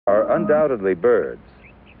are undoubtedly birds,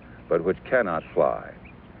 but which cannot fly.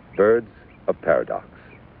 Birds of paradox.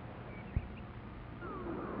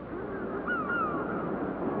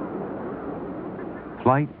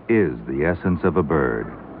 Flight is the essence of a bird.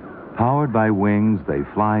 Powered by wings, they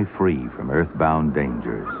fly free from earthbound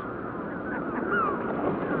dangers.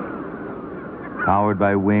 Powered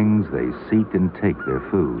by wings, they seek and take their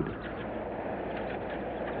food.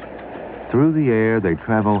 Through the air, they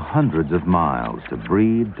travel hundreds of miles to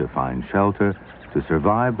breed, to find shelter, to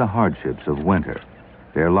survive the hardships of winter,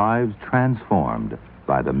 their lives transformed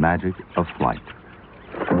by the magic of flight.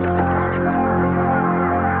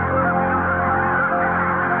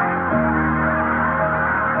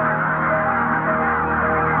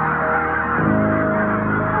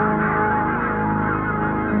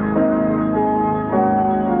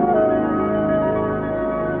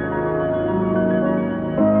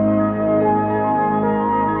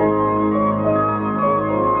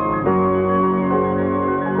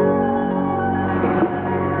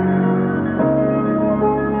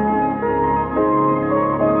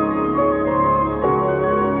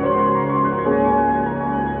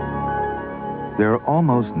 There are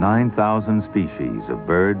almost 9,000 species of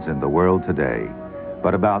birds in the world today,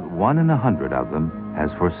 but about 1 in 100 of them has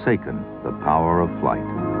forsaken the power of flight.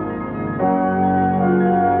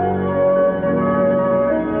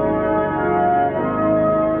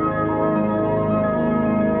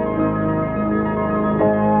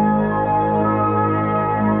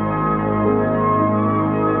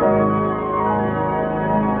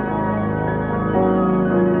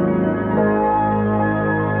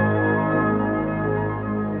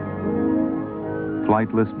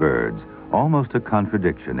 Flightless birds, almost a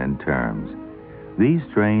contradiction in terms. These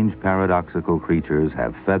strange paradoxical creatures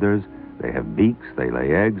have feathers, they have beaks, they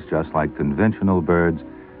lay eggs just like conventional birds,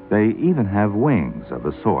 they even have wings of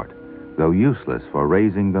a sort, though useless for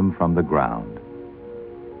raising them from the ground.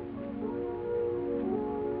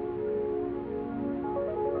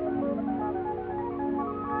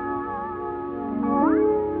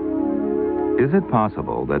 Is it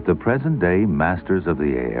possible that the present-day masters of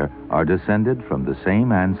the air are descended from the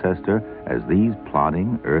same ancestor as these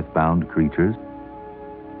plodding, earthbound creatures?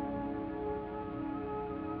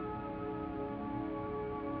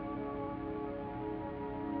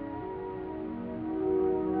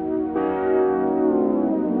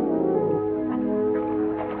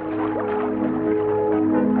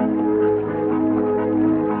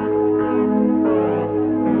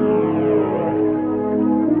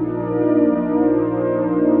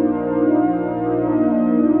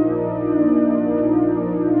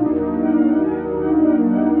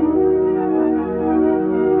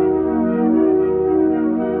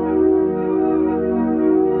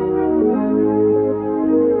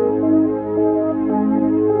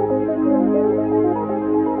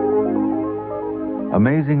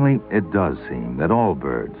 Amazingly, it does seem that all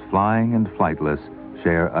birds, flying and flightless,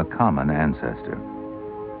 share a common ancestor.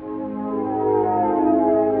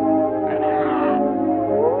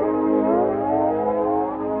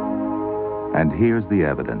 And here's the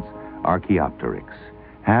evidence. Archaeopteryx.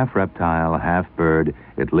 Half reptile, half bird,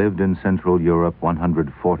 it lived in Central Europe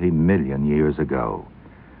 140 million years ago.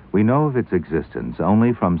 We know of its existence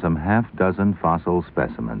only from some half-dozen fossil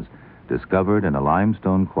specimens discovered in a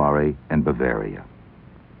limestone quarry in Bavaria.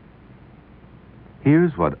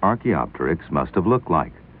 Here's what Archaeopteryx must have looked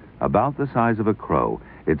like. About the size of a crow,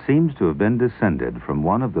 it seems to have been descended from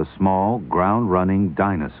one of the small, ground-running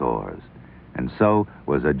dinosaurs, and so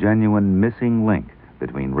was a genuine missing link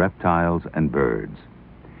between reptiles and birds.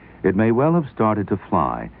 It may well have started to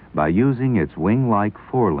fly by using its wing-like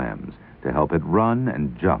forelimbs to help it run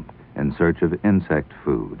and jump in search of insect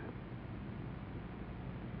food.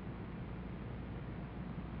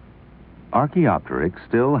 Archaeopteryx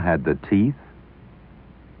still had the teeth,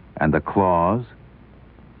 and the claws,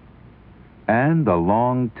 and the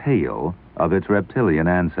long tail of its reptilian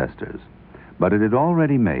ancestors. But it had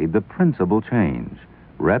already made the principal change,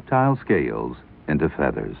 reptile scales into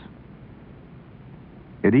feathers.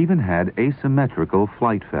 It even had asymmetrical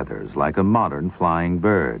flight feathers like a modern flying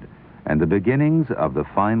bird, and the beginnings of the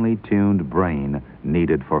finely tuned brain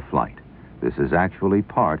needed for flight. This is actually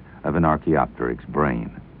part of an Archaeopteryx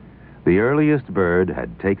brain. The earliest bird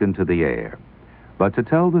had taken to the air. But to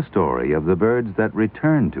tell the story of the birds that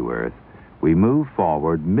returned to Earth, we move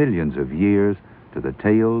forward millions of years to the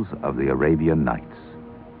tales of the Arabian Nights.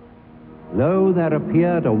 Lo, there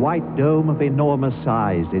appeared a white dome of enormous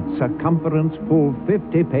size, its circumference full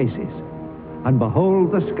 50 paces. And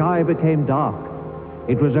behold, the sky became dark.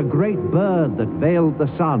 It was a great bird that veiled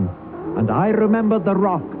the sun, and I remembered the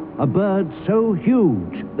rock a bird so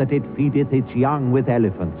huge that it feedeth its young with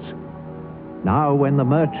elephants. Now when the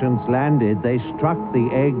merchants landed, they struck the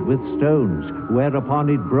egg with stones, whereupon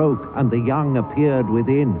it broke, and the young appeared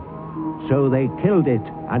within. So they killed it,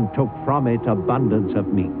 and took from it abundance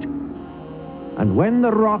of meat. And when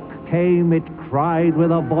the rock came, it cried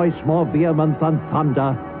with a voice more vehement than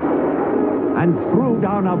thunder, and threw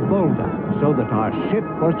down a boulder, so that our ship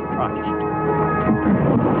was crushed.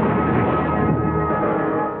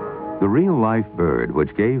 The real-life bird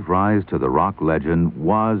which gave rise to the rock legend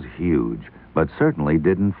was huge, but certainly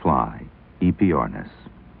didn't fly, Aepyornis.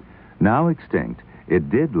 Now extinct, it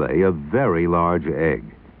did lay a very large egg,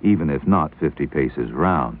 even if not 50 paces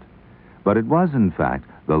round. But it was, in fact,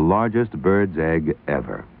 the largest bird's egg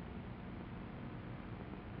ever.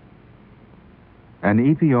 An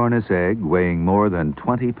Aepyornis egg weighing more than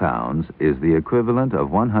 20 pounds is the equivalent of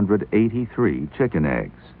 183 chicken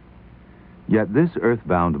eggs. Yet this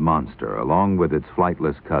earthbound monster, along with its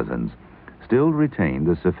flightless cousins, still retained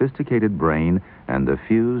the sophisticated brain and the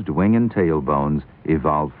fused wing and tail bones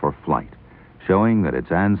evolved for flight, showing that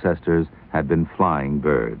its ancestors had been flying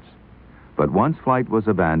birds. But once flight was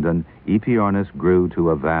abandoned, Aepyornis grew to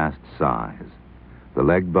a vast size, the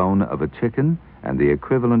leg bone of a chicken and the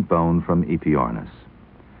equivalent bone from Aepyornis.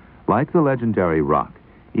 Like the legendary rock,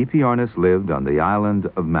 Aepyornis lived on the island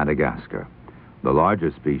of Madagascar. The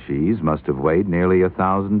largest species must have weighed nearly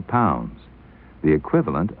 1,000 pounds, the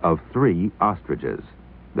equivalent of 3 ostriches,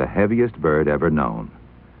 the heaviest bird ever known.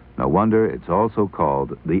 No wonder it's also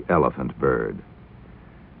called the elephant bird.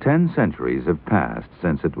 10 centuries have passed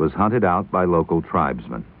since it was hunted out by local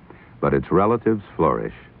tribesmen, but its relatives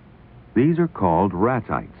flourish. These are called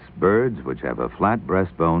ratites, birds which have a flat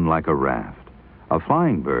breastbone like a raft. A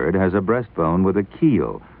flying bird has a breastbone with a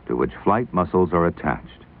keel to which flight muscles are attached.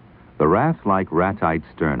 The raft-like ratite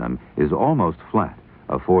sternum is almost flat,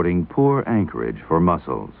 affording poor anchorage for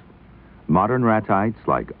muscles. Modern ratites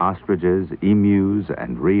like ostriches, emus,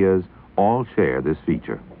 and rheas all share this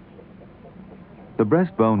feature. The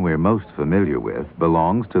breastbone we're most familiar with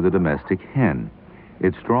belongs to the domestic hen.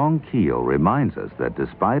 Its strong keel reminds us that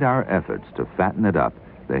despite our efforts to fatten it up,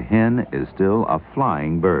 the hen is still a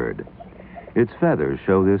flying bird. Its feathers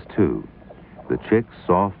show this too. The chick's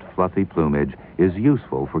soft, fluffy plumage is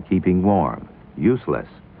useful for keeping warm, useless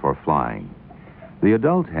for flying. The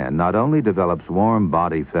adult hen not only develops warm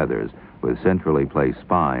body feathers with centrally placed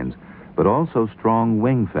spines, but also strong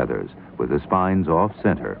wing feathers with the spines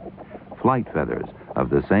off-center, flight feathers of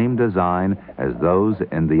the same design as those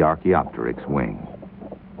in the Archaeopteryx wing.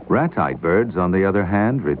 Ratite birds, on the other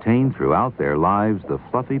hand, retain throughout their lives the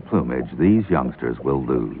fluffy plumage these youngsters will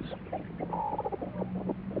lose.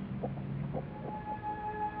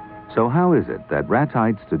 So how is it that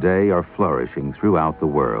ratites today are flourishing throughout the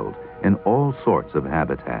world in all sorts of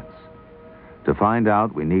habitats? To find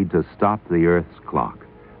out, we need to stop the Earth's clock,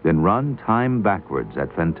 then run time backwards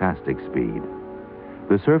at fantastic speed.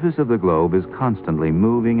 The surface of the globe is constantly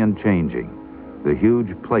moving and changing. The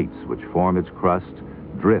huge plates which form its crust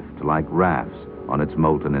drift like rafts on its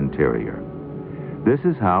molten interior. This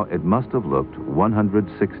is how it must have looked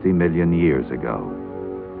 160 million years ago.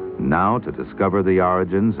 Now, to discover the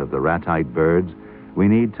origins of the ratite birds, we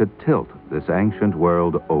need to tilt this ancient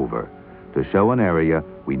world over to show an area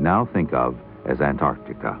we now think of as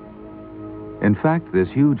Antarctica. In fact, this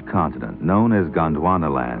huge continent, known as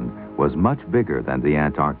Gondwanaland, was much bigger than the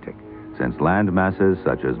Antarctic, since land masses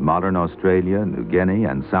such as modern Australia, New Guinea,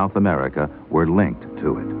 and South America were linked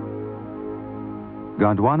to it.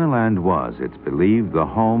 Gondwanaland was, it's believed, the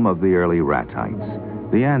home of the early ratites,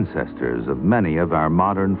 the ancestors of many of our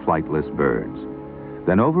modern flightless birds.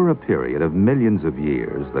 Then over a period of millions of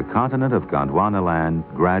years, the continent of Gondwanaland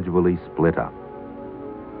gradually split up.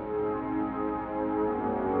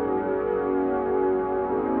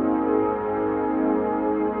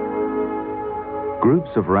 Groups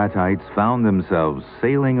of ratites found themselves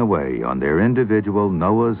sailing away on their individual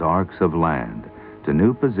Noah's Arks of land to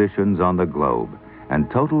new positions on the globe and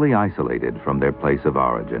totally isolated from their place of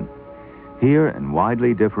origin. Here, in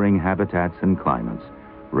widely differing habitats and climates,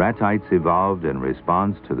 ratites evolved in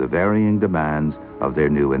response to the varying demands of their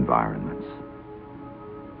new environments.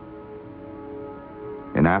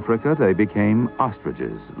 In Africa, they became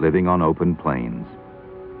ostriches living on open plains.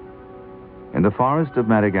 In the forest of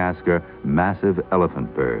Madagascar, massive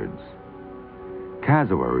elephant birds.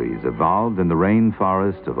 Cassowaries evolved in the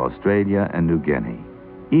rainforest of Australia and New Guinea,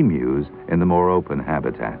 emus in the more open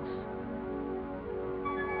habitats.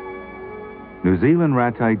 New Zealand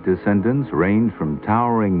ratite descendants range from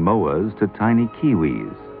towering moas to tiny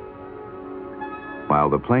kiwis,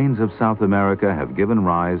 while the plains of South America have given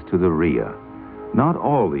rise to the rhea, Not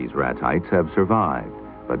all these ratites have survived,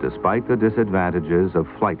 but despite the disadvantages of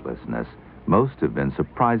flightlessness, most have been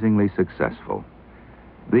surprisingly successful.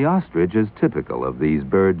 The ostrich is typical of these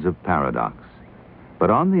birds of paradox. But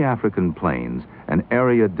on the African plains, an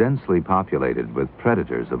area densely populated with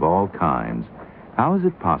predators of all kinds, how is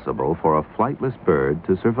it possible for a flightless bird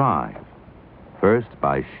to survive? First,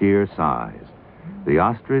 by sheer size. The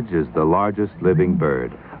ostrich is the largest living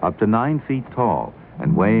bird, up to 9 feet tall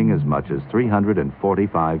and weighing as much as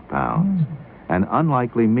 345 pounds, an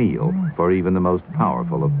unlikely meal for even the most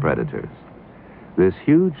powerful of predators. This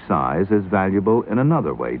huge size is valuable in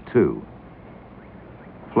another way, too.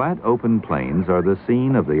 Flat open plains are the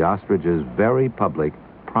scene of the ostrich's very public,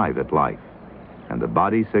 private life, and the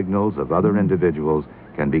body signals of other individuals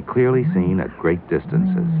can be clearly seen at great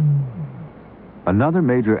distances. Another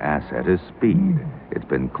major asset is speed. It's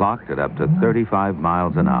been clocked at up to 35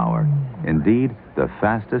 miles an hour. Indeed, the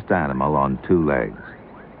fastest animal on 2 legs.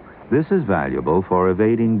 This is valuable for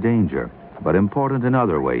evading danger, but important in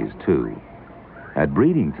other ways, too. At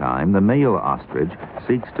breeding time, the male ostrich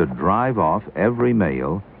seeks to drive off every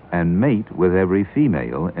male and mate with every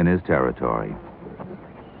female in his territory.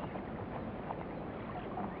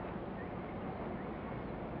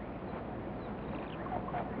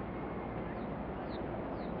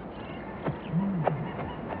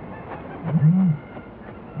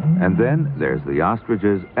 And then there's the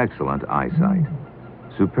ostrich's excellent eyesight.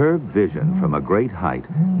 Superb vision from a great height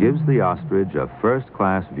gives the ostrich a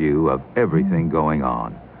first-class view of everything going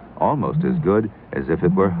on, almost as good as if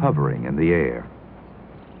it were hovering in the air.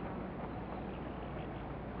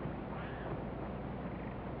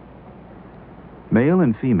 Male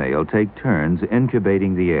and female take turns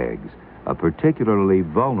incubating the eggs, a particularly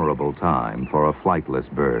vulnerable time for a flightless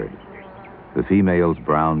bird. The female's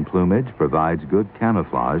brown plumage provides good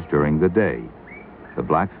camouflage during the day. The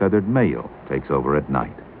black-feathered male takes over at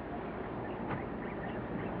night.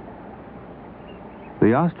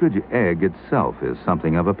 The ostrich egg itself is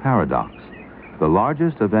something of a paradox. The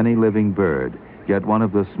largest of any living bird, yet one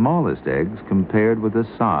of the smallest eggs compared with the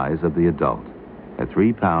size of the adult. At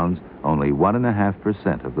 3 pounds, only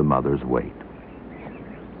 1.5% of the mother's weight.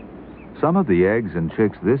 Some of the eggs and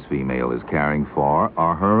chicks this female is caring for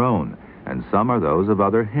are her own, and some are those of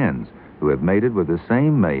other hens who have mated with the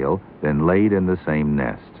same male, then laid in the same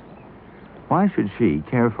nest. Why should she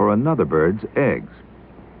care for another bird's eggs?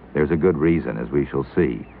 There's a good reason, as we shall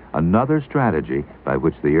see. Another strategy by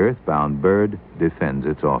which the earthbound bird defends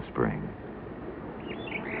its offspring.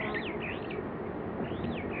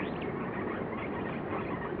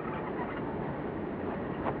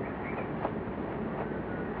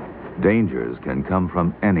 Dangers can come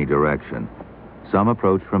from any direction. Some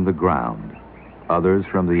approach from the ground, others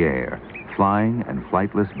from the air, flying and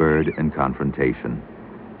flightless bird in confrontation.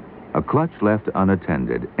 A clutch left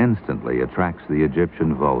unattended instantly attracts the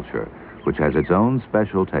Egyptian vulture, which has its own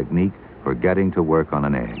special technique for getting to work on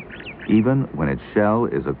an egg, even when its shell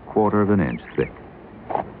is 1/4 of an inch thick.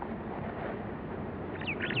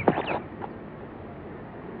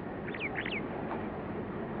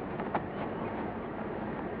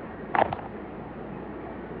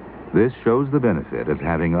 This shows the benefit of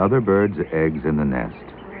having other birds' eggs in the nest.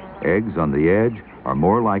 Eggs on the edge are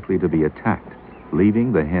more likely to be attacked,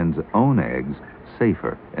 leaving the hen's own eggs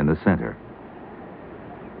safer in the center.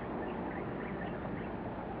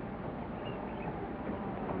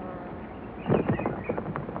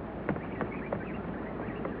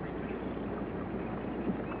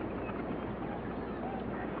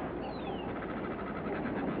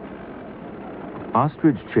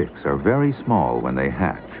 Ostrich chicks are very small when they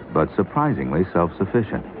hatch, but surprisingly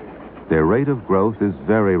self-sufficient. Their rate of growth is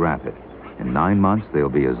very rapid. In 9 months, they'll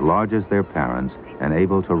be as large as their parents and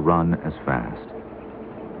able to run as fast.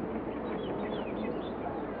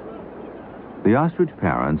 The ostrich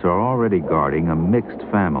parents are already guarding a mixed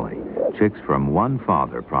family, chicks from one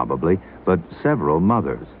father probably, but several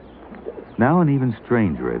mothers. Now an even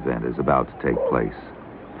stranger event is about to take place.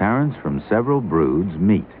 Parents from several broods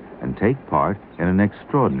meet and take part in an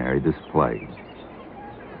extraordinary display.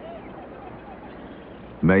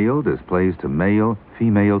 Male displays to male,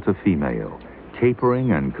 female to female,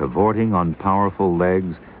 capering and cavorting on powerful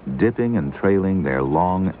legs, dipping and trailing their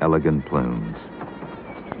long, elegant plumes.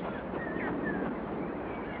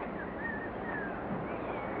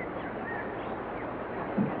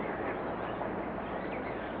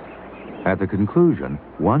 At the conclusion,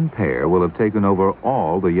 one pair will have taken over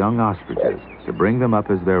all the young ostriches to bring them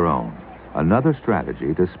up as their own. Another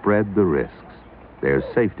strategy to spread the risks. There's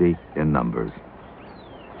safety in numbers.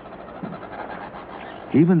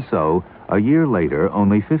 Even so, a year later,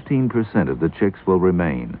 only 15% of the chicks will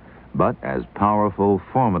remain. but as powerful,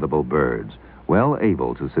 formidable birds, well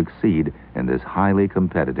able to succeed in this highly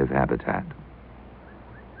competitive habitat.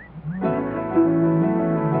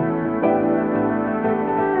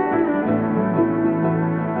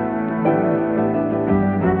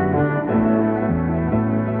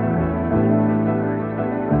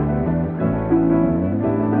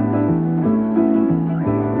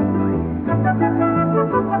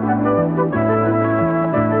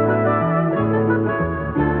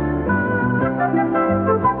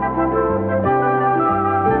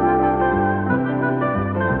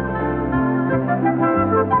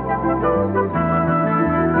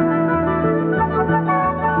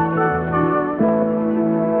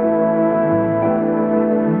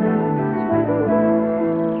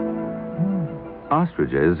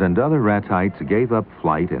 Ostriches and other ratites gave up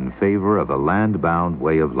flight in favor of a land-bound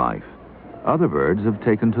way of life. Other birds have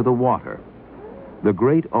taken to the water. The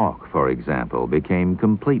great auk, for example, became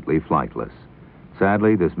completely flightless.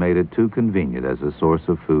 Sadly, this made it too convenient as a source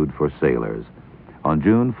of food for sailors. On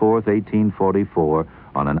June 4, 1844,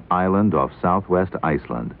 on an island off southwest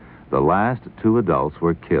Iceland, the last 2 adults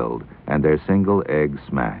were killed and their single egg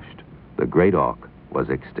smashed. The great auk was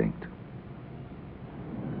extinct.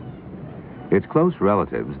 Its close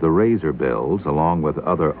relatives, the razorbills, along with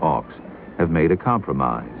other auks, have made a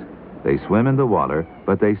compromise. They swim in the water,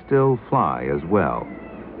 but they still fly as well,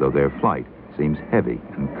 though their flight seems heavy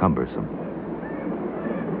and cumbersome.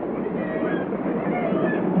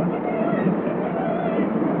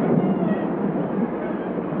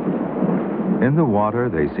 In the water,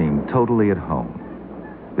 they seem totally at home.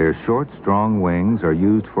 Their short, strong wings are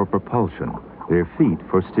used for propulsion, their feet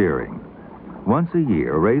for steering. Once a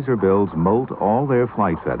year, razorbills molt all their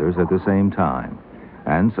flight feathers at the same time,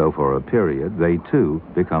 and so for a period, they too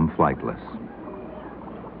become flightless.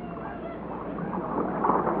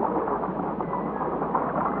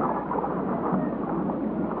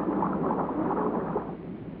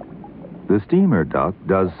 The steamer duck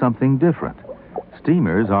does something different.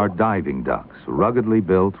 Steamers are diving ducks, ruggedly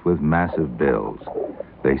built with massive bills.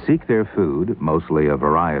 They seek their food, mostly a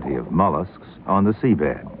variety of mollusks, on the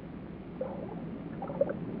seabed.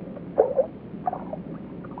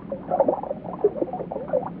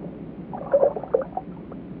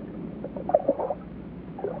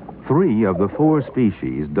 Three of the 4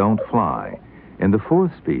 species don't fly. In the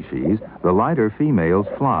 4th species, the lighter females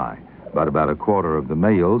fly, but about a quarter of the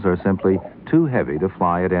males are simply too heavy to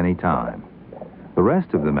fly at any time. The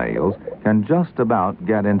rest of the males can just about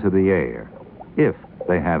get into the air, if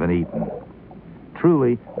they haven't eaten.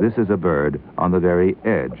 Truly, this is a bird on the very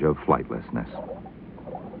edge of flightlessness.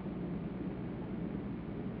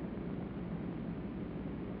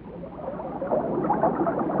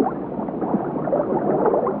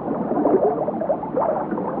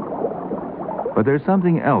 But there's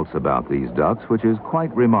something else about these ducks which is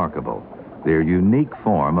quite remarkable, their unique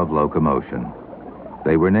form of locomotion.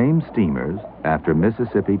 They were named steamers after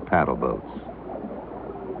Mississippi paddle boats.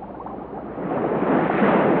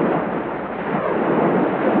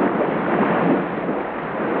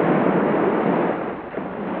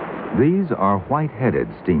 These are white-headed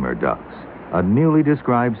steamer ducks, a newly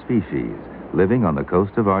described species living on the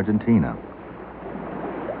coast of Argentina.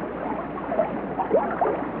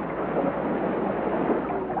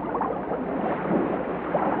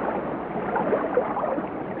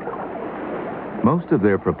 Most of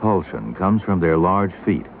their propulsion comes from their large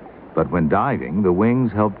feet, but when diving, the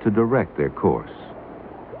wings help to direct their course.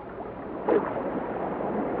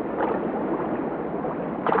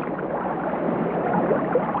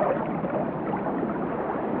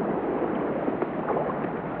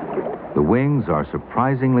 The wings are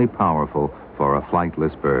surprisingly powerful for a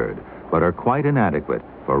flightless bird, but are quite inadequate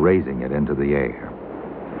for raising it into the air.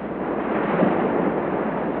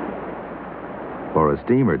 For a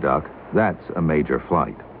steamer duck, that's a major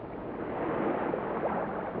flight.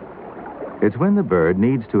 It's when the bird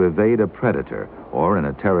needs to evade a predator or in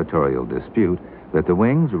a territorial dispute that the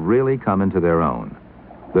wings really come into their own.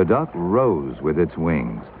 The duck rows with its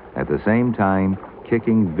wings, at the same time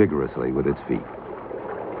kicking vigorously with its feet.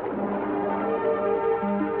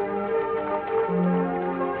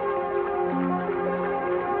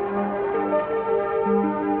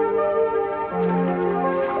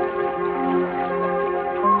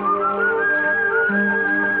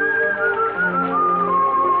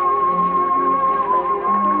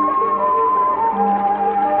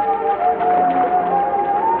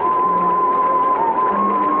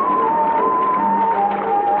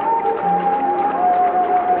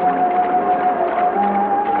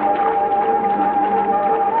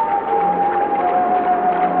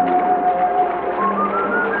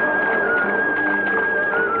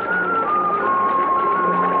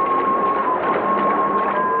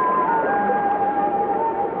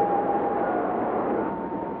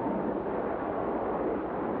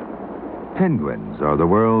 Penguins are the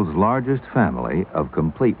world's largest family of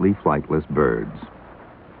completely flightless birds.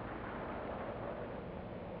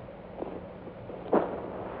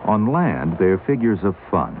 On land, they're figures of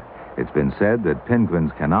fun. It's been said that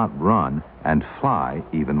penguins cannot run and fly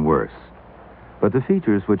even worse. But the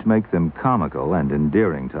features which make them comical and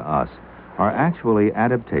endearing to us are actually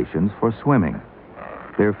adaptations for swimming.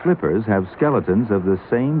 Their flippers have skeletons of the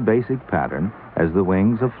same basic pattern as the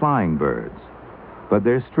wings of flying birds, but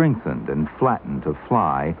they're strengthened and flattened to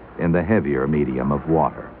fly in the heavier medium of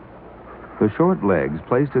water. The short legs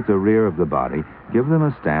placed at the rear of the body give them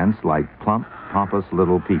a stance like plump, pompous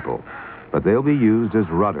little people, but they'll be used as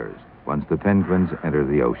rudders once the penguins enter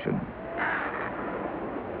the ocean.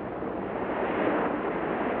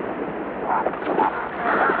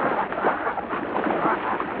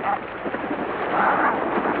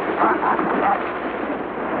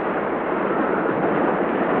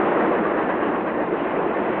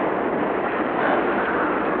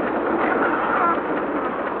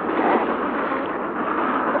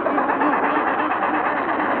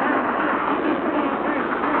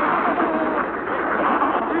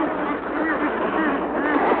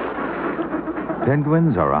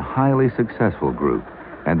 Penguins are a highly successful group,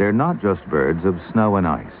 and they're not just birds of snow and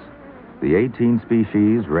ice. The 18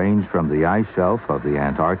 species range from the ice shelf of the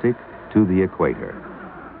Antarctic to the equator.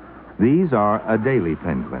 These are Adelie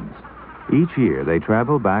penguins. Each year they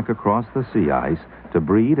travel back across the sea ice to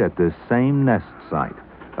breed at this same nest site,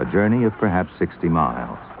 a journey of perhaps 60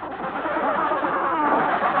 miles.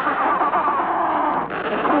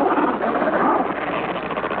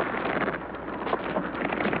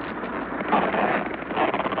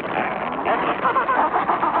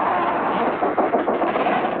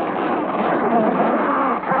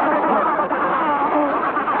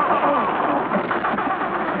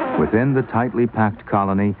 Within the tightly packed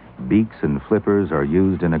colony, beaks and flippers are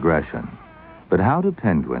used in aggression. But how do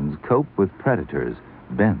penguins cope with predators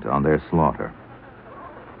bent on their slaughter?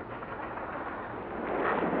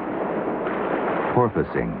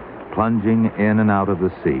 Porpoising, plunging in and out of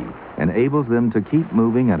the sea, enables them to keep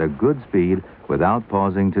moving at a good speed without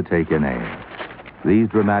pausing to take in air. These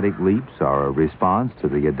dramatic leaps are a response to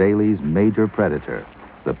the Adelie's major predator,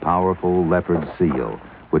 the powerful leopard seal,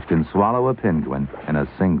 which can swallow a penguin in a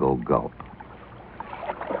single gulp.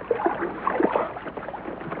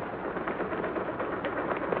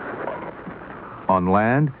 On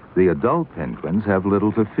land, the adult penguins have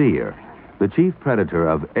little to fear. The chief predator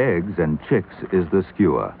of eggs and chicks is the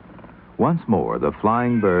skua. Once more, the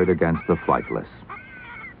flying bird against the flightless.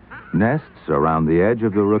 Nests around the edge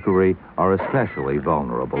of the rookery are especially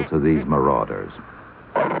vulnerable to these marauders.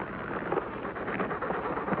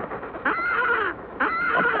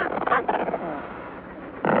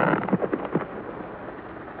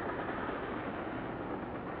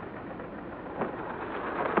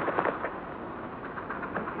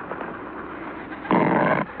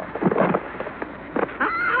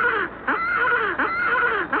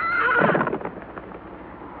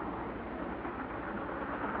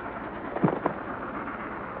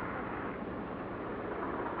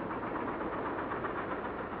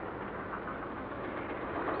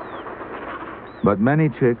 But many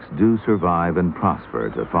chicks do survive and prosper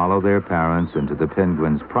to follow their parents into the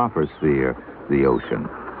penguin's proper sphere, the ocean.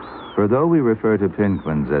 For though we refer to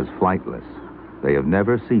penguins as flightless, they have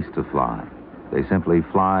never ceased to fly. They simply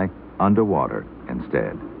fly underwater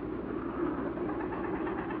instead.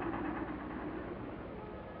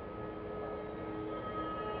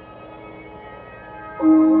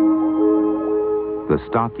 The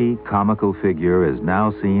stocky, comical figure is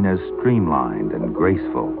now seen as streamlined and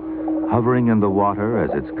graceful, hovering in the water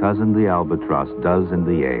as its cousin the albatross does in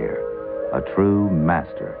the air, a true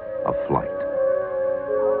master of flight.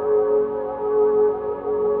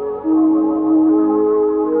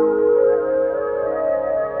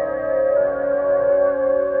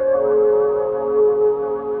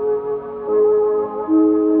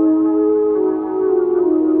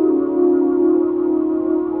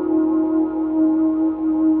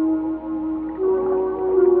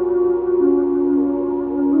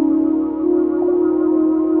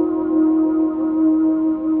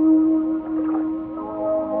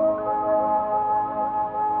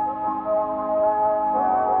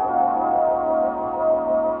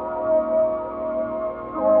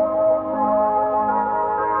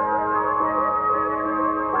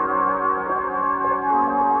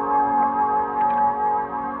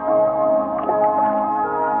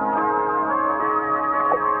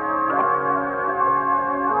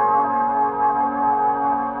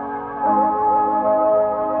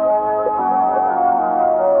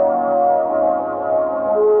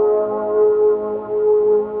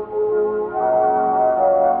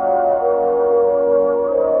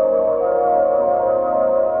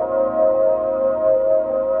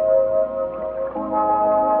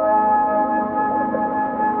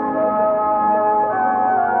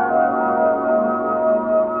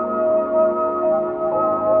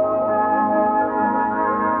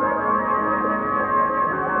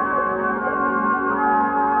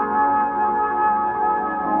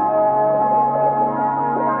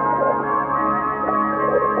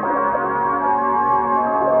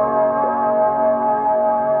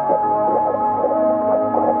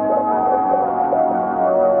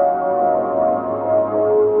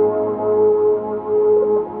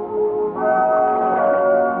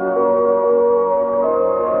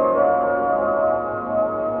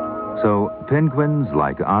 penguins,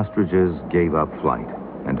 like ostriches, gave up flight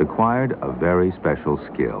and acquired a very special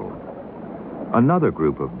skill. Another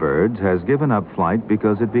group of birds has given up flight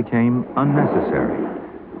because it became unnecessary.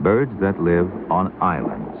 Birds that live on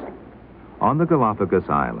islands. On the Galapagos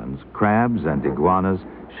Islands, crabs and iguanas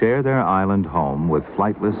share their island home with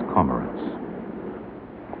flightless cormorants.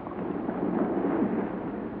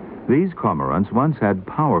 These cormorants once had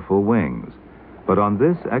powerful wings, but on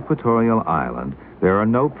this equatorial island, there are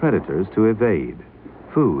no predators to evade.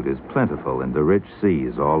 Food is plentiful in the rich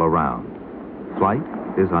seas all around. Flight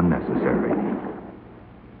is unnecessary.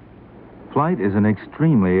 Flight is an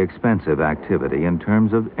extremely expensive activity in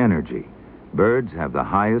terms of energy. Birds have the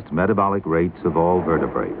highest metabolic rates of all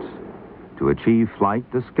vertebrates. To achieve flight,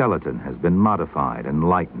 the skeleton has been modified and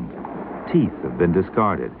lightened. Teeth have been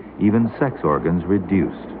discarded, even sex organs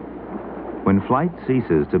reduced. When flight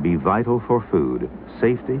ceases to be vital for food,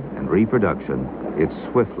 safety, and reproduction, it's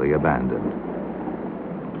swiftly abandoned.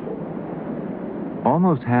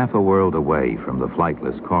 Almost half a world away from the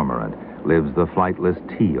flightless cormorant lives the flightless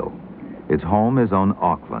teal. Its home is on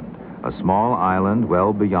Auckland, a small island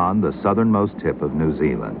well beyond the southernmost tip of New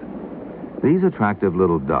Zealand. These attractive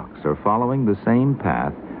little ducks are following the same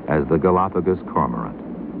path as the Galapagos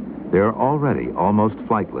cormorant. They are already almost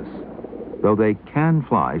flightless. Though they can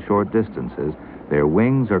fly short distances, their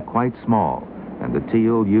wings are quite small, and the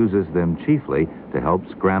teal uses them chiefly to help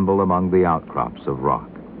scramble among the outcrops of rock.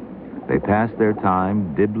 They pass their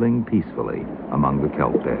time dibbling peacefully among the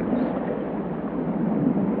kelp beds.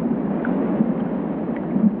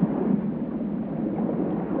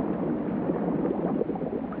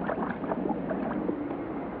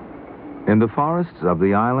 In the forests of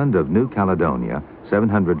the island of New Caledonia,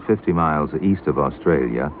 750 miles east of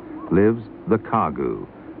Australia, lives the kagu,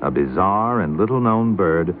 a bizarre and little-known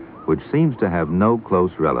bird which seems to have no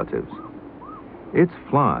close relatives. Its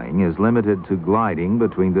flying is limited to gliding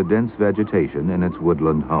between the dense vegetation in its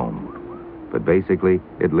woodland home. But basically,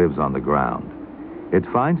 it lives on the ground. It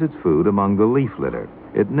finds its food among the leaf litter.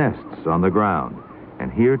 It nests on the ground.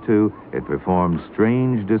 And here, too, it performs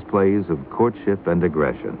strange displays of courtship and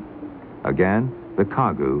aggression. Again, the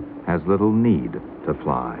kagu has little need to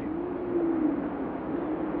fly.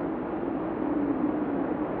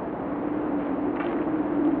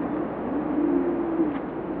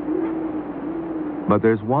 But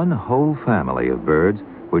there's one whole family of birds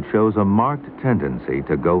which shows a marked tendency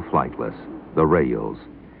to go flightless, the rails.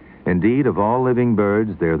 Indeed, of all living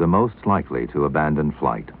birds, they're the most likely to abandon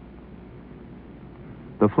flight.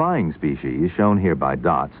 The flying species, shown here by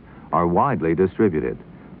dots, are widely distributed,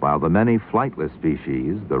 while the many flightless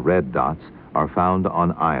species, the red dots, are found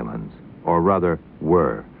on islands, or rather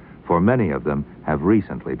were, for many of them have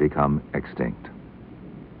recently become extinct.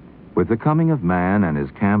 With the coming of man and his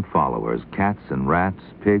camp followers, cats and rats,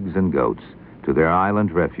 pigs and goats, to their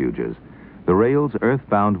island refuges, the rail's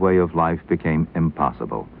earthbound way of life became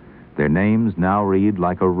impossible. Their names now read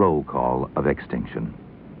like a roll call of extinction.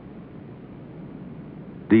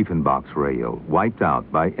 Diefenbach's rail, wiped out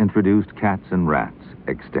by introduced cats and rats,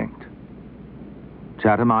 extinct.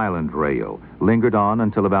 Chatham Island rail, lingered on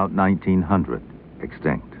until about 1900,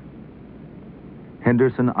 extinct.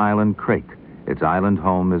 Henderson Island crake, its island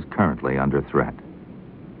home is currently under threat.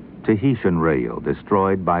 Tahitian rail,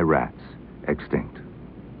 destroyed by rats, extinct.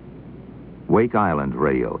 Wake Island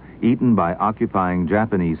rail, eaten by occupying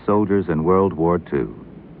Japanese soldiers in World War II,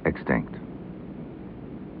 extinct.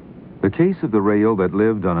 The case of the rail that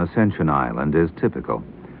lived on Ascension Island is typical.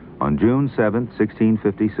 On June 7,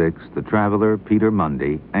 1656, the traveler Peter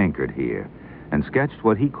Mundy anchored here and sketched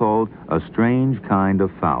what he called a strange kind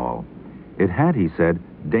of fowl. It had, he said,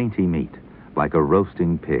 dainty meat, like a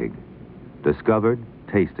roasting pig. Discovered,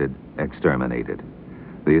 tasted, exterminated.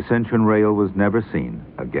 The Ascension rail was never seen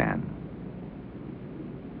again.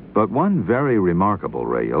 But one very remarkable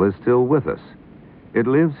rail is still with us. It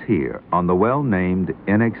lives here on the well-named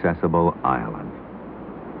Inaccessible Island.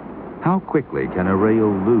 How quickly can a rail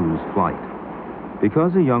lose flight?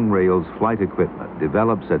 Because a young rail's flight equipment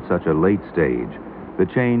develops at such a late stage, the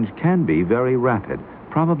change can be very rapid,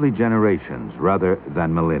 probably generations rather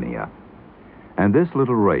than millennia. And this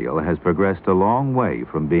little rail has progressed a long way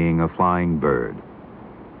from being a flying bird.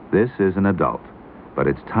 This is an adult, but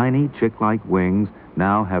its tiny chick-like wings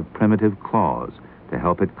now have primitive claws to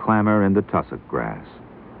help it clamber in the tussock grass.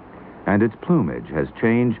 And its plumage has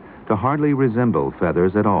changed to hardly resemble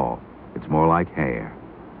feathers at all. It's more like hair.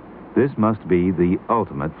 This must be the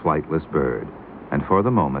ultimate flightless bird, and for the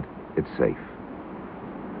moment, it's safe.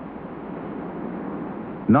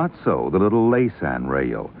 Not so the little Laysan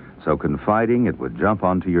rail, so confiding it would jump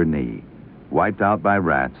onto your knee, wiped out by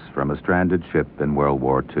rats from a stranded ship in World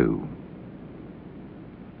War II.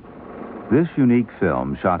 This unique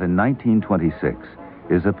film, shot in 1926,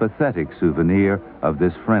 is a pathetic souvenir of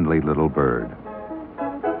this friendly little bird.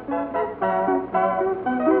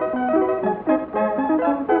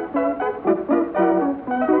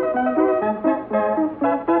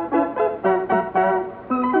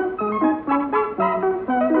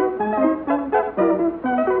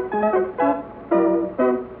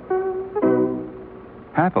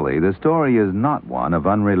 Happily, the story is not one of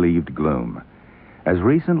unrelieved gloom. As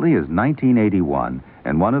recently as 1981,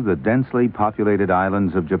 in one of the densely populated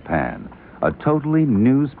islands of Japan, a totally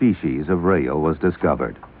new species of rail was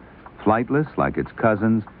discovered. Flightless like its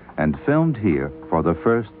cousins, and filmed here for the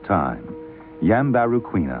first time.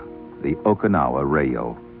 Yambaruquina, the Okinawa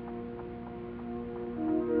rail.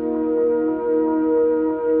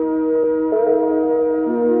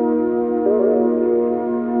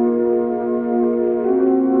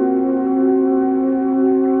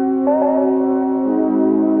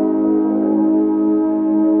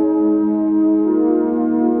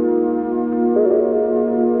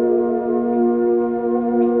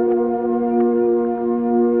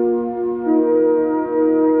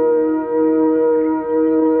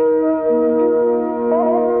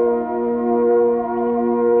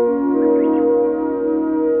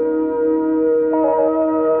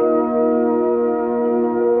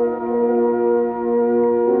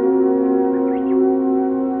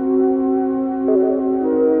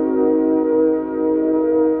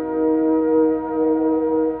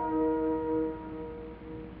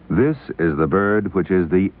 This is the bird which is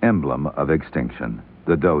the emblem of extinction,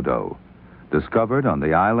 the dodo, discovered on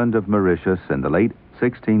the island of Mauritius in the late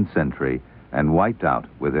 16th century and wiped out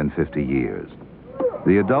within 50 years.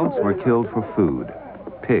 The adults were killed for food.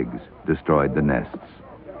 Pigs destroyed the nests.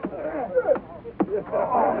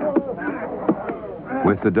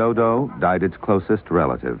 With the dodo died its closest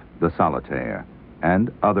relative, the solitaire,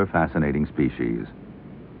 and other fascinating species.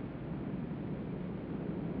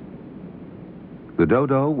 The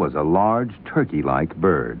dodo was a large, turkey-like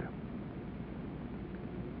bird.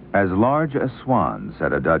 As large as swans,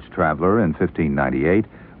 said a Dutch traveler in 1598,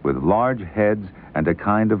 with large heads and a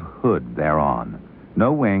kind of hood thereon.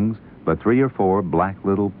 No wings, but 3 or 4 black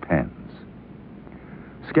little pens.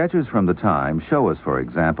 Sketches from the time show us, for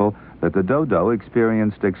example, that the dodo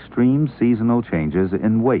experienced extreme seasonal changes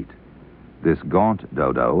in weight. This gaunt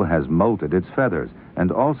dodo has molted its feathers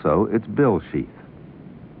and also its bill sheath.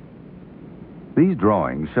 These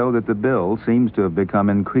drawings show that the bill seems to have become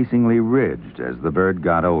increasingly ridged as the bird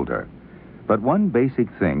got older. But one basic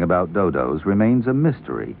thing about dodos remains a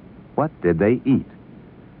mystery. What did they eat?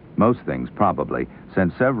 Most things, probably,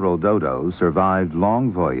 since several dodos survived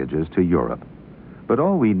long voyages to Europe. But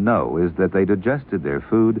all we know is that they digested their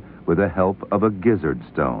food with the help of a gizzard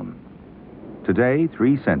stone. Today,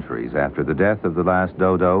 3 centuries after the death of the last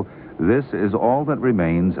dodo, this is all that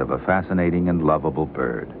remains of a fascinating and lovable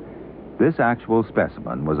bird. This actual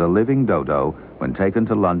specimen was a living dodo when taken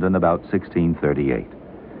to London about 1638.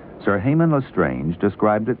 Sir Hayman Lestrange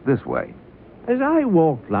described it this way. As I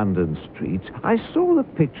walked London streets, I saw the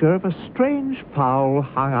picture of a strange fowl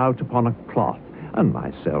hung out upon a cloth, and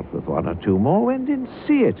myself with 1 or 2 more went in to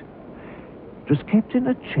see it. It was kept in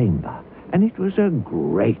a chamber, and it was a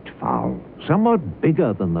great fowl, somewhat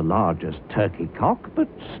bigger than the largest turkey cock, but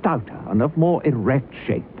stouter and of more erect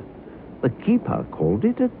shape. The keeper called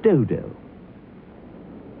it a dodo.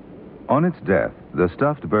 On its death, the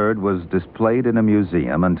stuffed bird was displayed in a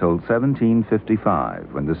museum until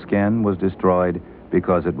 1755, when the skin was destroyed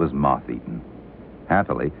because it was moth-eaten.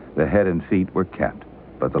 Happily, the head and feet were kept,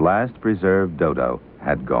 but the last preserved dodo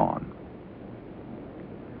had gone.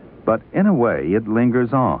 But in a way, it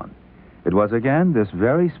lingers on. It was again this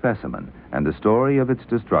very specimen and the story of its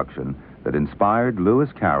destruction that inspired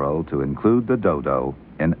Lewis Carroll to include the dodo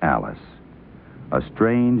in Alice, a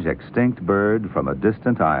strange, extinct bird from a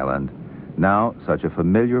distant island, now such a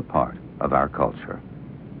familiar part of our culture.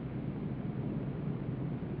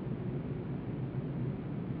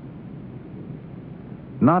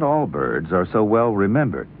 Not all birds are so well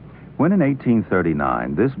remembered. When in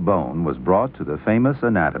 1839 this bone was brought to the famous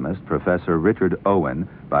anatomist Professor Richard Owen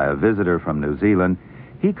by a visitor from New Zealand,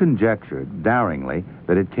 he conjectured daringly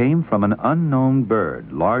that it came from an unknown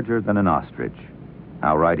bird larger than an ostrich.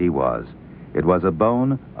 How right he was. It was a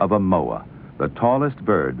bone of a moa, the tallest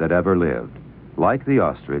bird that ever lived. Like the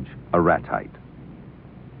ostrich, a ratite.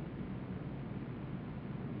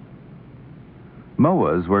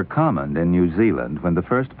 Moas were common in New Zealand when the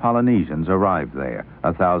first Polynesians arrived there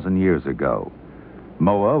 1,000 years ago.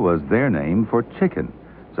 Moa was their name for chicken,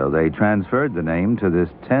 so they transferred the name to this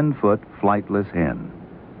 10-foot flightless hen.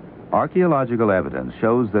 Archaeological evidence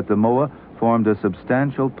shows that the moa formed a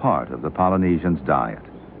substantial part of the Polynesians' diet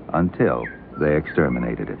until they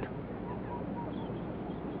exterminated it.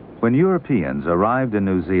 When Europeans arrived in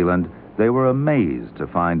New Zealand, they were amazed to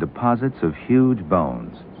find deposits of huge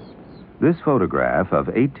bones. This photograph of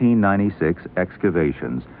 1896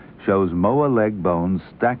 excavations shows moa leg bones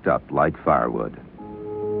stacked up like firewood.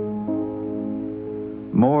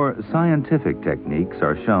 More scientific techniques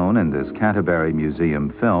are shown in this Canterbury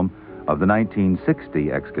Museum film of the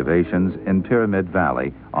 1960 excavations in Pyramid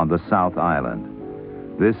Valley on the South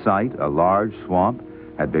Island. This site, a large swamp,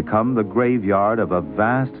 had become the graveyard of a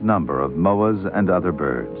vast number of moas and other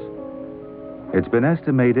birds. It's been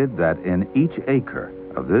estimated that in each acre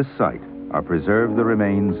of this site are preserved the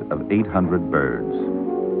remains of 800 birds.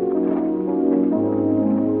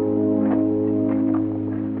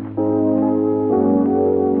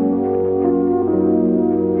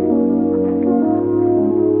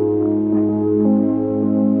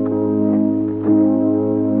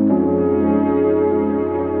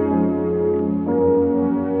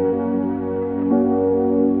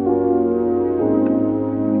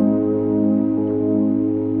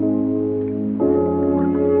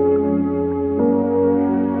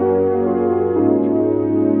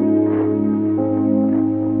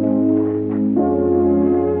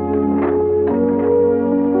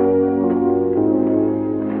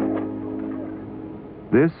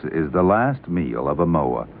 This is the last meal of a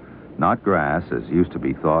moa, not grass as used to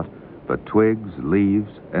be thought, but twigs,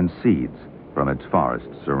 leaves, and seeds from its forest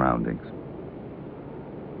surroundings.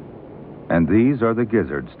 And these are the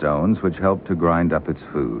gizzard stones which help to grind up its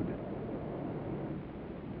food.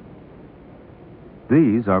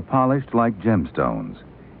 These are polished like gemstones.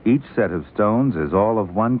 Each set of stones is all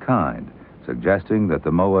of one kind, suggesting that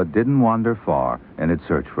the moa didn't wander far in its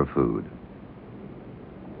search for food.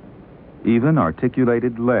 Even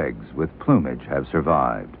articulated legs with plumage have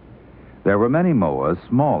survived. There were many moas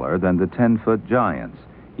smaller than the 10-foot giants,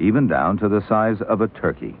 even down to the size of a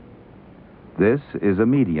turkey. This is a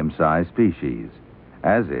medium-sized species,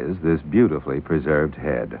 as is this beautifully preserved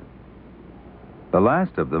head. The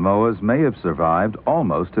last of the moas may have survived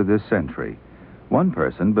almost to this century. One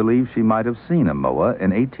person believes she might have seen a moa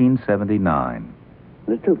in 1879.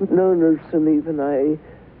 It took no notice of me when I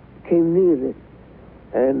came near it.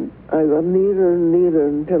 And I got nearer and nearer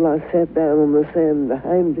until I sat down on the sand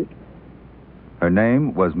behind it. Her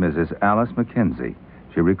name was Mrs. Alice McKenzie.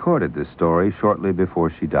 She recorded this story shortly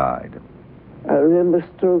before she died. I remember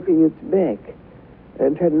stroking its back,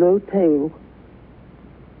 and it had no tail.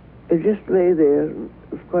 It just lay there. It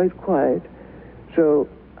was quite quiet. So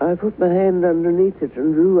I put my hand underneath it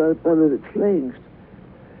and drew out one of its legs.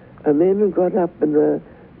 And then it got up and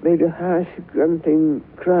made a harsh grunting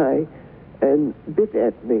cry and bit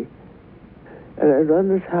at me. And I ran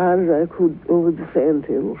as hard as I could over the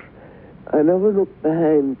sandhills. I never looked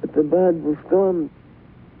behind, but the bird was gone.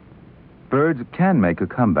 Birds can make a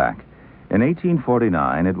comeback. In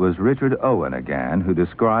 1849, it was Richard Owen again who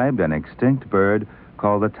described an extinct bird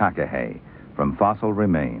called the takahe from fossil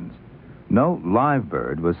remains. No live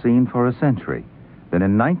bird was seen for a century. Then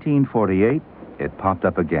in 1948, it popped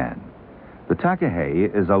up again. The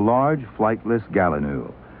takahe is a large flightless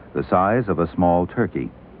gallinule, the size of a small turkey.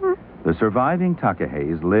 The surviving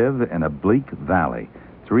takahes live in a bleak valley,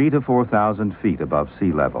 3,000 to 4,000 feet above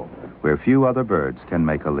sea level, where few other birds can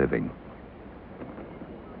make a living.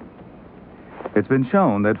 It's been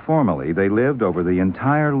shown that formerly they lived over the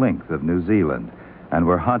entire length of New Zealand and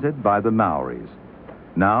were hunted by the Maoris.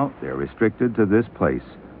 Now they're restricted to this place,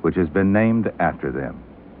 which has been named after them,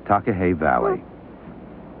 Takahe Valley.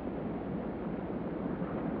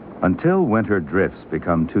 Until winter drifts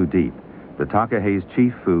become too deep, the takahe's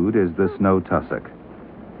chief food is the snow tussock.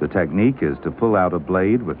 The technique is to pull out a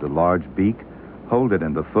blade with the large beak, hold it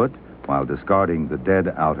in the foot while discarding the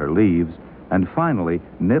dead outer leaves, and finally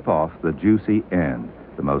nip off the juicy end,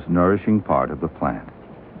 the most nourishing part of the plant.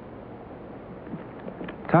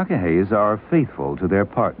 Takahes are faithful to their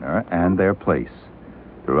partner and their place.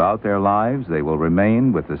 Throughout their lives, they will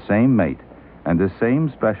remain with the same mate, and the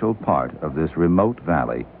same special part of this remote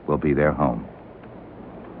valley will be their home.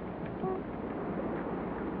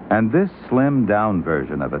 And this slimmed-down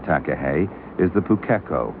version of a takahe is the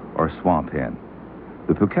pukeko, or swamp hen.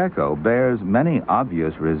 The pukeko bears many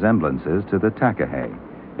obvious resemblances to the takahe.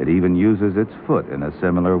 It even uses its foot in a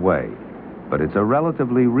similar way. But it's a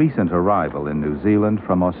relatively recent arrival in New Zealand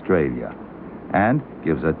from Australia and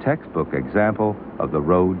gives a textbook example of the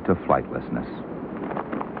road to flightlessness.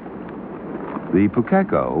 The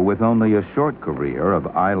pukeko, with only a short career of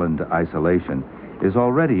island isolation, is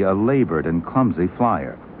already a labored and clumsy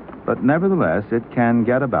flyer, but nevertheless it can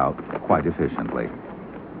get about quite efficiently.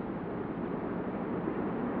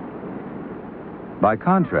 By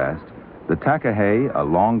contrast, the takahe, a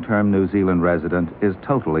long-term New Zealand resident, is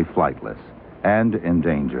totally flightless and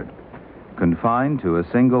endangered. Confined to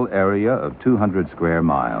a single area of 200 square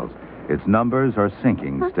miles, its numbers are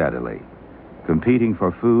sinking steadily. Competing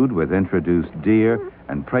for food with introduced deer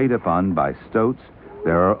and preyed upon by stoats,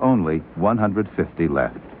 there are only 150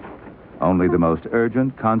 left. Only the most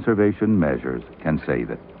urgent conservation measures can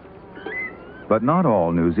save it. But not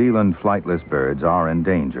all New Zealand flightless birds are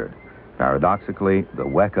endangered. Paradoxically, the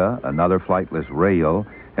weka, another flightless rail,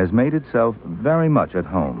 has made itself very much at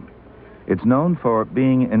home. It's known for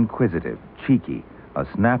being inquisitive, cheeky, a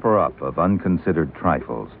snapper-up of unconsidered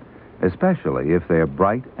trifles, especially if they're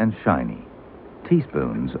bright and shiny.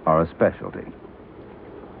 Teaspoons are a specialty.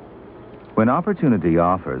 When opportunity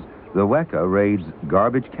offers, the weka raids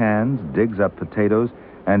garbage cans, digs up potatoes,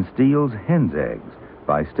 and steals hen's eggs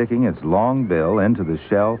by sticking its long bill into the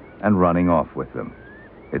shell and running off with them.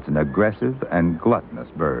 It's an aggressive and gluttonous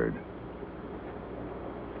bird.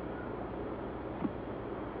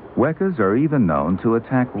 Wekas are even known to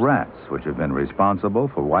attack rats, which have been responsible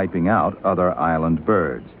for wiping out other island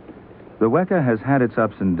birds. The weka has had its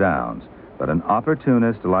ups and downs, but an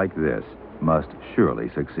opportunist like this must surely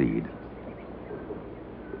succeed.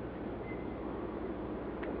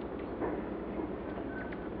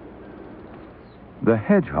 The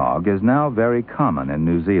hedgehog is now very common in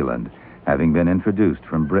New Zealand, having been introduced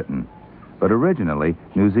from Britain. But originally,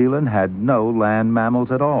 New Zealand had no land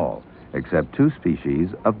mammals at all, except 2 species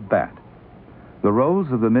of bat. The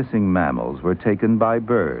roles of the missing mammals were taken by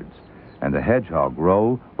birds, and the hedgehog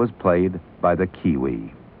role was played by the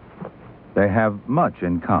kiwi. They have much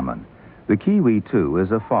in common. The kiwi, too,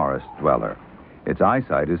 is a forest dweller. Its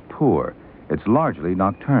eyesight is poor. It's largely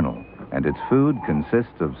nocturnal, and its food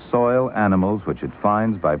consists of soil animals which it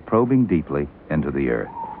finds by probing deeply into the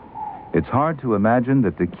earth. It's hard to imagine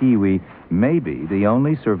that the kiwi may be the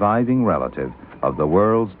only surviving relative of the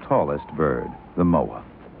world's tallest bird, the moa.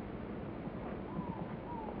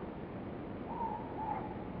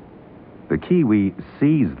 The kiwi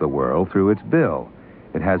sees the world through its bill.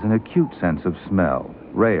 It has an acute sense of smell,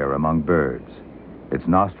 rare among birds. Its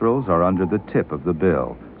nostrils are under the tip of the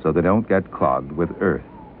bill, so they don't get clogged with earth.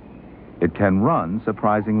 It can run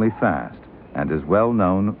surprisingly fast and is well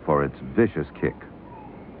known for its vicious kick.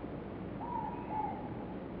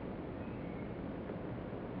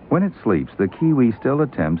 When it sleeps, the kiwi still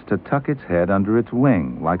attempts to tuck its head under its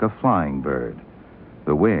wing like a flying bird.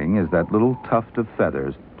 The wing is that little tuft of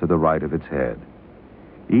feathers to the right of its head.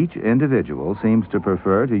 Each individual seems to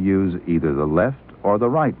prefer to use either the left or the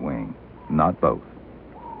right wing, not both.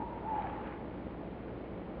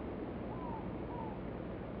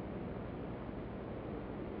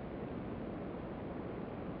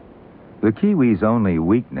 The kiwi's only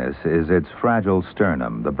weakness is its fragile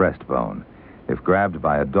sternum, the breastbone. If grabbed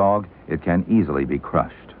by a dog, it can easily be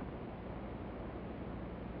crushed.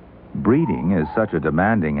 Breeding is such a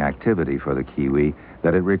demanding activity for the kiwi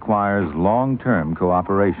that it requires long-term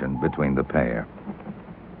cooperation between the pair.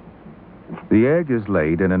 The egg is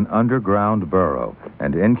laid in an underground burrow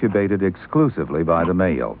and incubated exclusively by the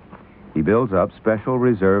male. He builds up special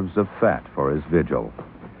reserves of fat for his vigil.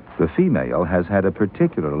 The female has had a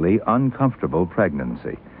particularly uncomfortable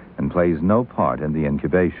pregnancy and plays no part in the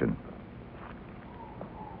incubation.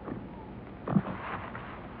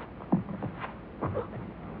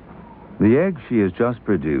 The egg she has just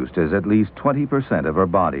produced is at least 20% of her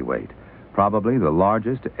body weight, probably the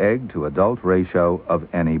largest egg-to-adult ratio of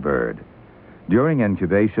any bird. During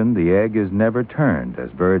incubation, the egg is never turned,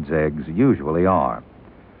 as birds' eggs usually are.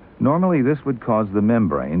 Normally, this would cause the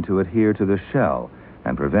membrane to adhere to the shell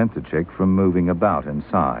and prevent the chick from moving about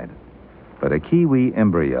inside. But a kiwi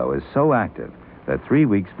embryo is so active that 3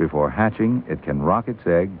 weeks before hatching, it can rock its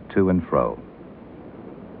egg to and fro.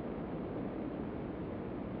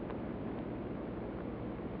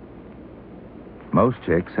 Most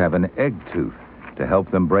chicks have an egg tooth to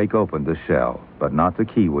help them break open the shell, but not the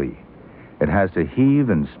kiwi. It has to heave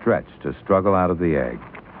and stretch to struggle out of the egg.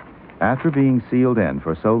 After being sealed in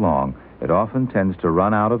for so long, it often tends to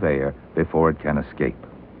run out of air before it can escape.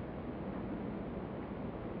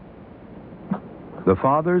 The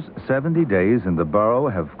father's 70 days in the burrow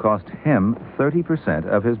have cost him 30%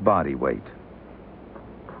 of his body weight.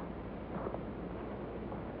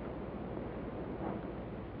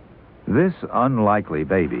 This unlikely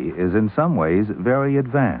baby is in some ways very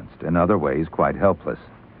advanced, in other ways quite helpless.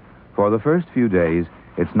 For the first few days,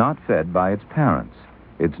 it's not fed by its parents.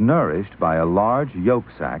 It's nourished by a large yolk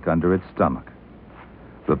sac under its stomach.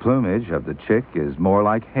 The plumage of the chick is more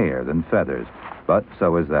like hair than feathers, but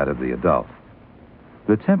so is that of the adult.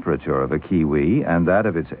 The temperature of a kiwi and that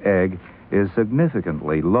of its egg is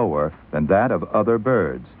significantly lower than that of other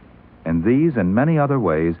birds. In these and many other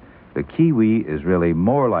ways, the kiwi is really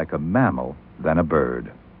more like a mammal than a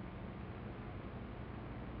bird.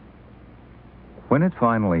 When it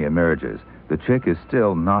finally emerges, the chick is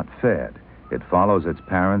still not fed. It follows its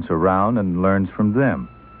parents around and learns from them.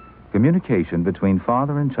 Communication between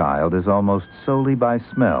father and child is almost solely by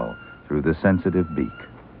smell through the sensitive beak.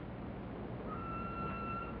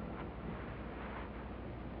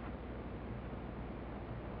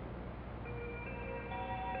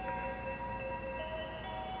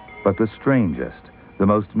 But the strangest, the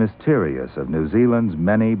most mysterious of New Zealand's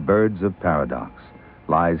many birds of paradox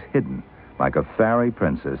lies hidden like a fairy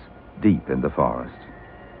princess deep in the forest.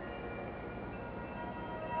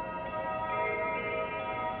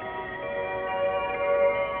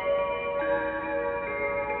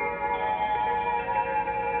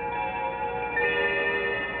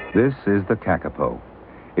 This is the kakapo.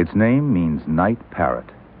 Its name means night parrot.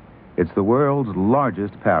 It's the world's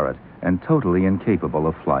largest parrot and totally incapable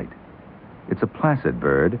of flight. It's a placid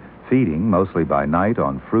bird, feeding mostly by night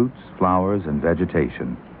on fruits, flowers, and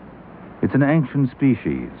vegetation. It's an ancient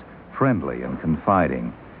species, friendly and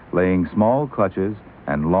confiding, laying small clutches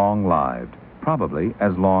and long-lived, probably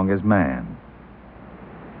as long as man.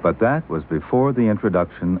 But that was before the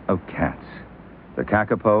introduction of cats. The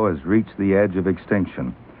kakapo has reached the edge of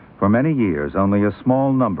extinction. For many years, only a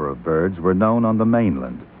small number of birds were known on the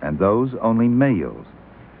mainland, and those only males.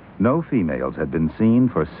 No females had been seen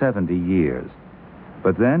for 70 years.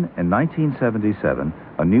 But then, in 1977,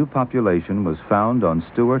 a new population was found on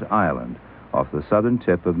Stewart Island, off the southern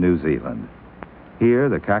tip of New Zealand. Here,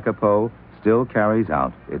 the kakapo still carries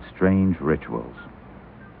out its strange rituals.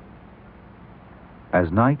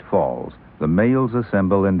 As night falls, the males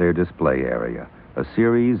assemble in their display area, a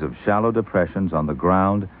series of shallow depressions on the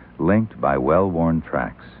ground linked by well-worn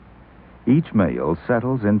tracks. Each male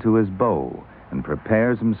settles into his bow and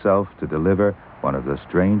prepares himself to deliver one of the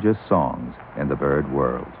strangest songs in the bird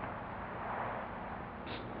world.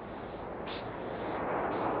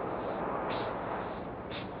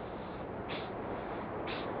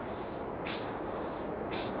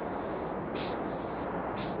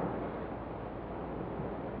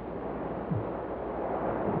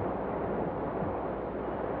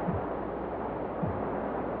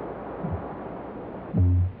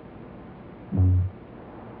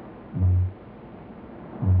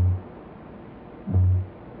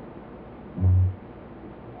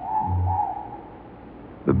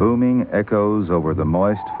 The booming echoes over the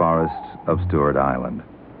moist forests of Stewart Island.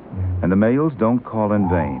 And the males don't call in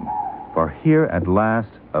vain, for here at last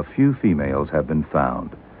a few females have been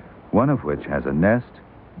found, one of which has a nest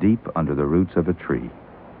deep under the roots of a tree.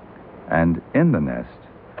 And in the nest,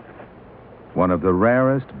 one of the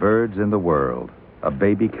rarest birds in the world, a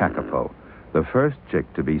baby kakapo, the first chick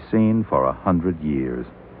to be seen for 100 years.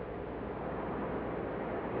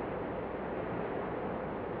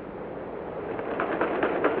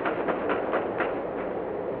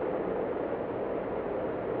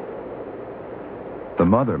 The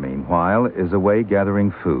mother, meanwhile, is away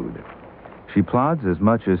gathering food. She plods as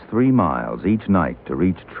much as 3 miles each night to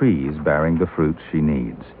reach trees bearing the fruits she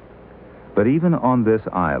needs. But even on this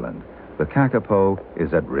island, the kakapo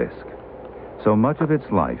is at risk. So much of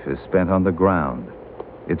its life is spent on the ground.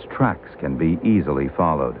 Its tracks can be easily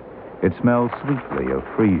followed. It smells sweetly of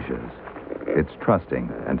freesias. It's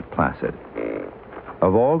trusting and placid.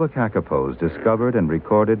 Of all the kakapos discovered and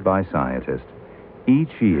recorded by scientists,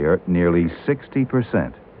 each year, nearly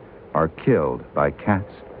 60% are killed by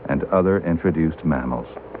cats and other introduced mammals.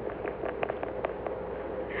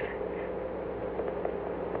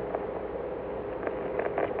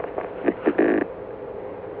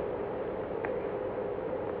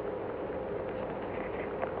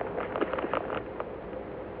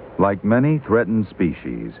 Like many threatened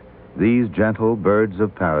species, these gentle birds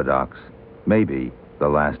of paradox may be the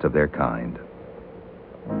last of their kind.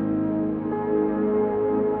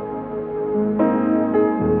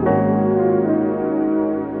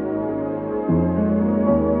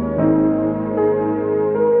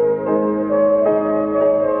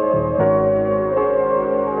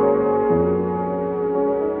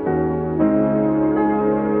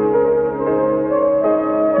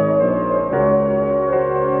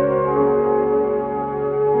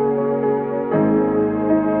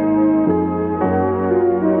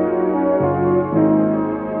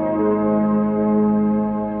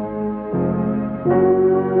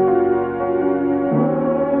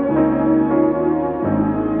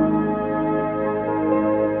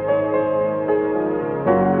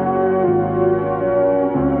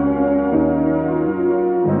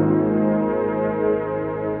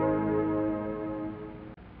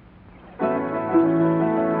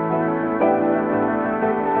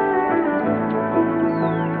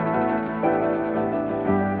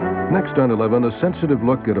 Next on 11, a sensitive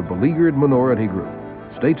look at a beleaguered minority group.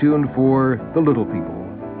 Stay tuned for The Little People.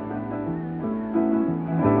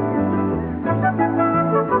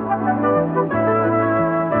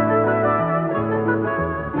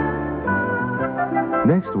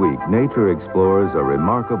 Next week, nature explores a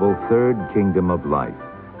remarkable third kingdom of life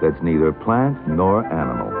that's neither plant nor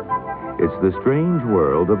animal. It's the strange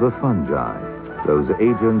world of the fungi, those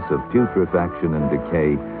agents of putrefaction and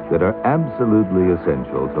decay that are absolutely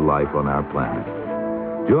essential to life on our planet.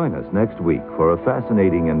 Join us next week for a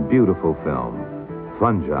fascinating and beautiful film,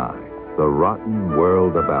 Fungi, the Rotten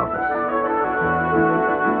World About Us.